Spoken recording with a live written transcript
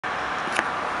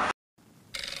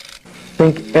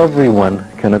think everyone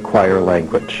can acquire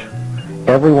language.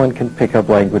 Everyone can pick up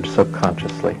language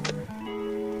subconsciously.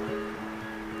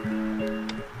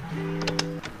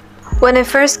 When I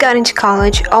first got into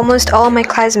college, almost all of my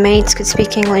classmates could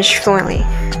speak English fluently.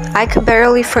 I could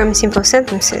barely form simple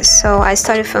sentences, so I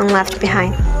started feeling left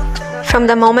behind. From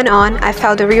that moment on, I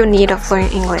felt the real need of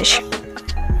learning English.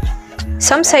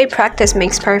 Some say practice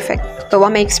makes perfect, but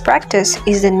what makes practice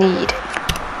is the need.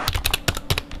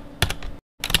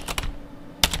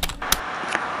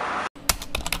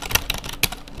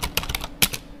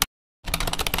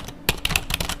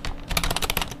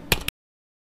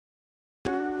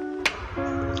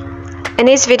 In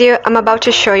this video, I'm about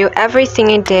to show you everything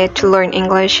I did to learn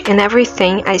English and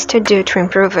everything I still do to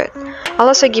improve it. I'll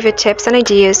also give you tips and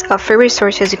ideas of free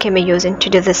resources you can be using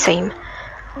to do the same.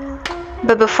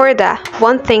 But before that,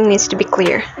 one thing needs to be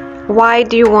clear. Why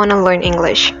do you want to learn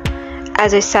English?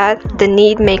 As I said, the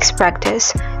need makes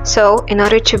practice. So, in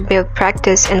order to build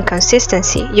practice and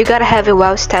consistency, you gotta have a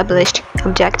well-established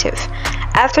objective.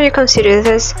 After you consider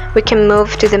this, we can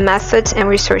move to the methods and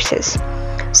resources.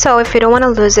 So if you don't want to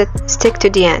lose it, stick to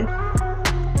the end.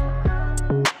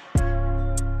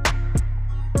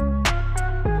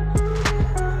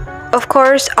 Of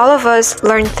course, all of us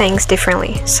learn things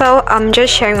differently, so I'm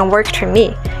just sharing what worked for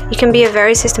me. You can be a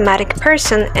very systematic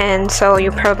person, and so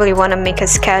you probably want to make a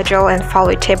schedule and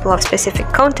follow a table of specific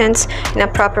contents in a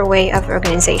proper way of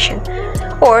organization.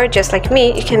 Or, just like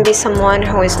me, you can be someone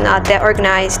who is not that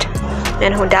organized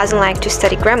and who doesn't like to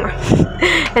study grammar.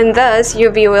 And thus,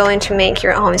 you'll be willing to make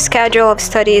your own schedule of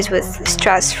studies with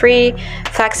stress-free,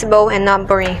 flexible, and not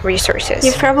boring resources.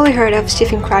 You've probably heard of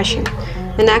Stephen Crashing,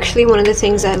 and actually one of the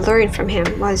things I learned from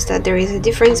him was that there is a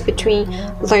difference between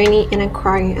learning and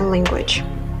acquiring a language.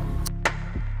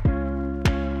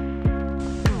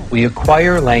 We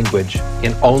acquire language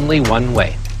in only one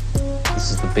way.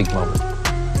 This is the big moment.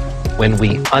 When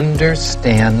we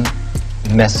understand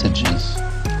messages.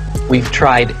 We've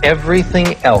tried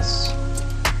everything else.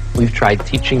 We've tried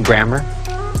teaching grammar.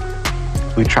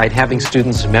 We've tried having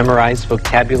students memorize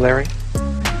vocabulary.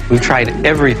 We've tried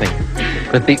everything.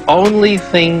 But the only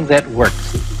thing that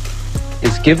works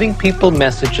is giving people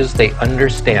messages they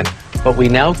understand, what we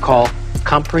now call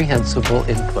comprehensible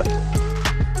input.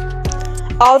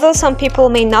 Although some people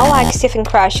may not like Stephen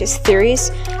Crash's theories,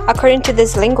 according to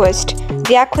this linguist,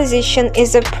 the acquisition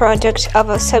is a product of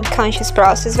a subconscious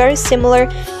process very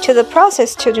similar to the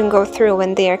process children go through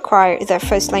when they acquire their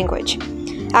first language.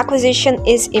 Acquisition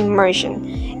is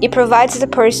immersion. It provides the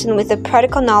person with the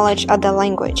practical knowledge of the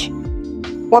language.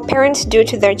 What parents do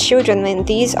to their children when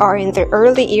these are in their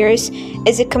early years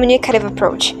is a communicative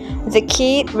approach. The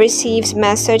kid receives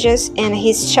messages and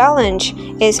his challenge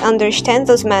is understand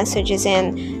those messages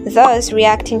and thus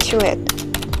reacting to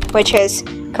it, which is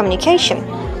communication.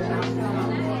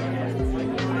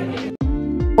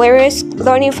 Whereas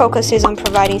learning focuses on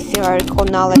providing theoretical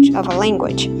knowledge of a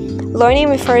language. Learning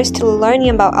refers to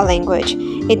learning about a language,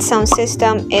 its sound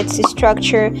system, its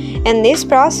structure, and this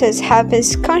process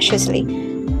happens consciously.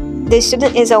 The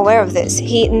student is aware of this.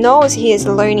 He knows he is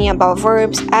learning about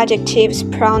verbs, adjectives,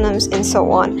 pronouns, and so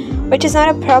on, which is not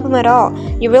a problem at all.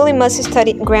 You really must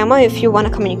study grammar if you want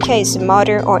to communicate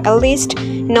smarter or at least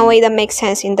in a way that makes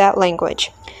sense in that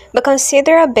language. But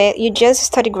consider a bit you just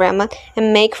study grammar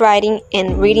and make writing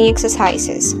and reading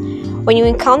exercises. When you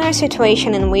encounter a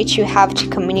situation in which you have to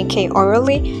communicate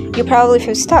orally, you probably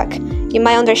feel stuck. You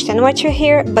might understand what you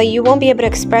hear, but you won't be able to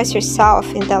express yourself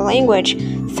in that language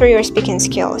through your speaking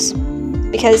skills.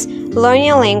 Because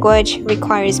learning a language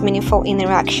requires meaningful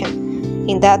interaction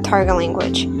in that target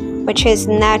language, which is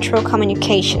natural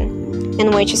communication,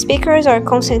 in which speakers are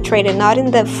concentrated not in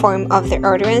the form of their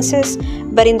utterances,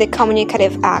 but in the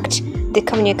communicative act, the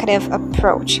communicative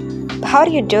approach. But how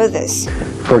do you do this?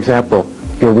 For example,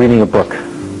 you're reading a book.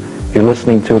 You're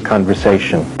listening to a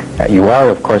conversation. You are,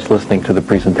 of course, listening to the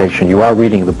presentation. You are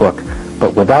reading the book.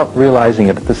 But without realizing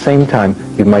it at the same time,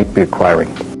 you might be acquiring.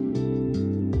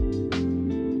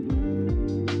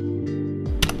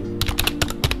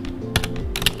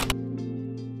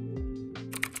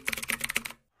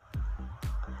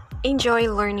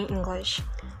 Enjoy learning English.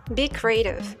 Be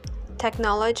creative.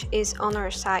 Technology is on our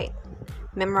side.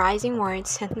 Memorizing words,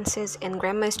 sentences, and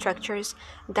grammar structures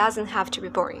doesn't have to be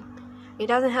boring. It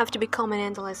doesn't have to become an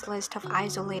endless list of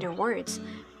isolated words.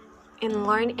 And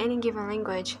learn any given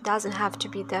language doesn't have to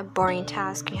be the boring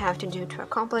task you have to do to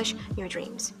accomplish your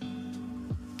dreams.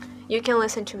 You can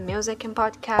listen to music and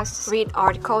podcasts, read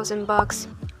articles and books,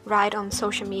 write on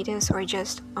social medias or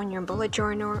just on your bullet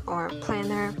journal or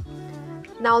planner.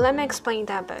 Now let me explain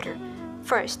that better.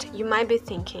 First, you might be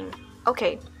thinking,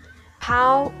 okay,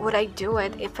 How would I do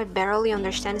it if I barely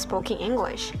understand spoken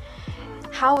English?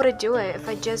 How would I do it if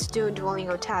I just do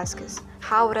Duolingo tasks?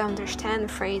 How would I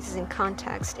understand phrases in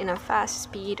context in a fast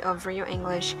speed of real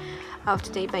English of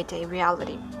the day-by-day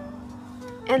reality?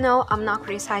 And no, I'm not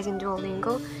criticizing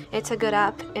Duolingo. It's a good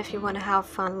app if you want to have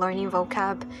fun learning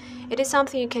vocab. It is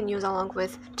something you can use along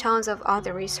with tons of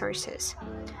other resources.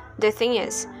 The thing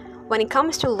is, when it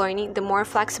comes to learning, the more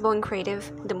flexible and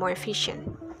creative, the more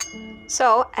efficient.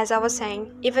 So, as I was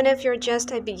saying, even if you're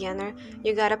just a beginner,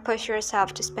 you gotta push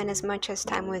yourself to spend as much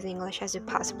time with English as you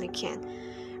possibly can.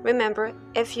 Remember,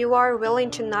 if you are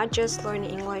willing to not just learn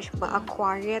English but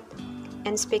acquire it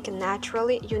and speak it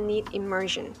naturally, you need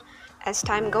immersion. As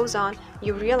time goes on,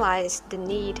 you realize the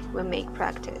need will make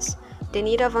practice. The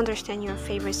need of understanding your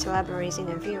favorite celebrities in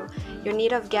a view, your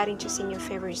need of getting to sing your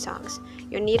favorite songs,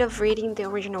 your need of reading the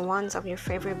original ones of your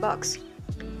favorite books,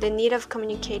 the need of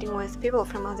communicating with people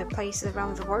from other places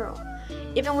around the world.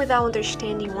 Even without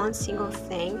understanding one single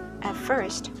thing at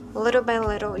first, little by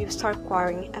little you start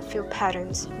acquiring a few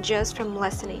patterns just from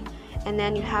listening, and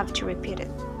then you have to repeat it.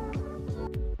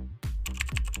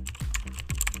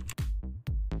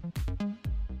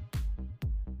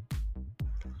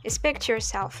 Speak to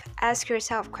yourself, ask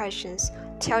yourself questions,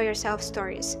 tell yourself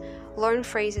stories, learn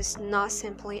phrases, not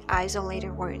simply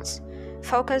isolated words.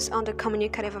 Focus on the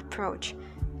communicative approach.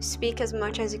 Speak as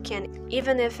much as you can,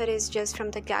 even if it is just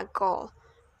from the get-go.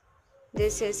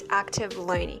 This is active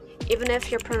learning. Even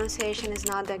if your pronunciation is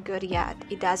not that good yet,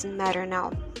 it doesn't matter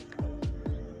now.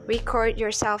 Record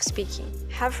yourself speaking.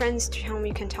 Have friends to whom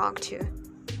you can talk to.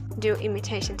 Do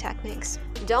imitation techniques.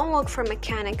 Don't look for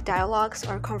mechanic dialogues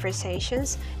or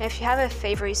conversations. If you have a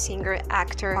favorite singer,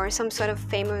 actor, or some sort of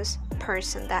famous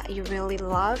person that you really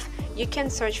love, you can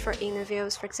search for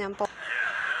interviews, for example.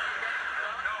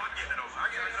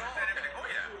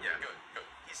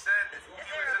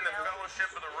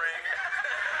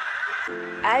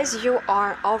 As you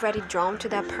are already drawn to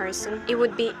that person, it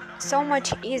would be so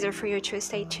much easier for you to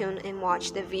stay tuned and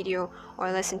watch the video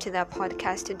or listen to that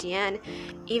podcast to the end,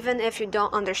 even if you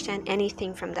don't understand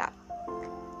anything from that.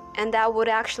 And that would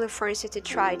actually force you to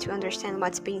try to understand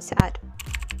what's being said.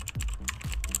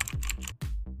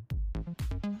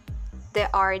 There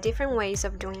are different ways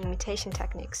of doing imitation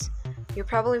techniques. You'll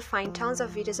probably find tons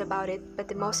of videos about it, but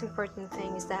the most important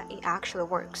thing is that it actually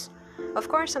works. Of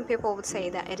course, some people would say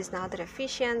that it is not that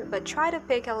efficient, but try to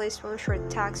pick at least one short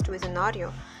text with an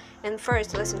audio, and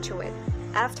first listen to it.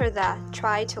 After that,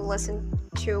 try to listen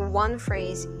to one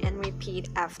phrase and repeat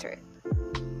after it.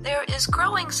 There is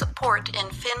growing support in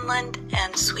Finland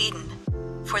and Sweden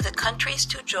for the countries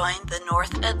to join the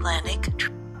North Atlantic.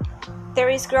 There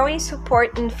is growing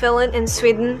support in Finland and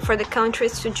Sweden for the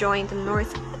countries to join the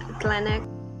North Atlantic.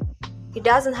 It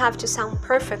doesn't have to sound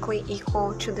perfectly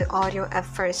equal to the audio at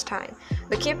first time,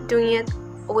 but keep doing it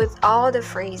with all the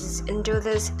phrases and do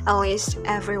this at least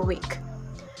every week.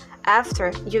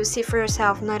 After, you see for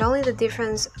yourself not only the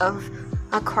difference of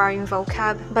acquiring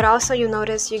vocab, but also you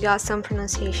notice you got some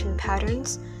pronunciation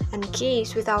patterns and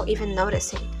keys without even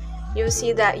noticing. You'll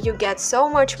see that you get so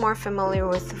much more familiar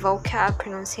with vocab,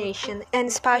 pronunciation, and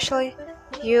especially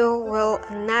you will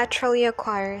naturally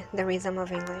acquire the rhythm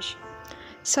of English.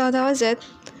 So that was it.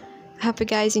 I hope you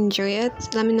guys enjoy it.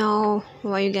 Let me know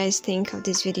what you guys think of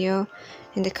this video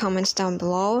in the comments down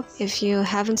below. If you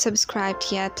haven't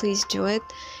subscribed yet, please do it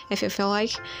if you feel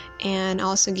like, and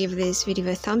also give this video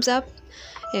a thumbs up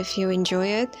if you enjoy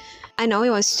it. I know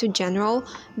it was too general,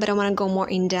 but I want to go more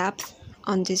in depth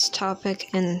on this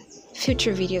topic in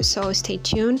future videos, so stay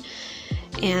tuned.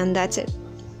 And that's it.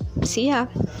 See ya.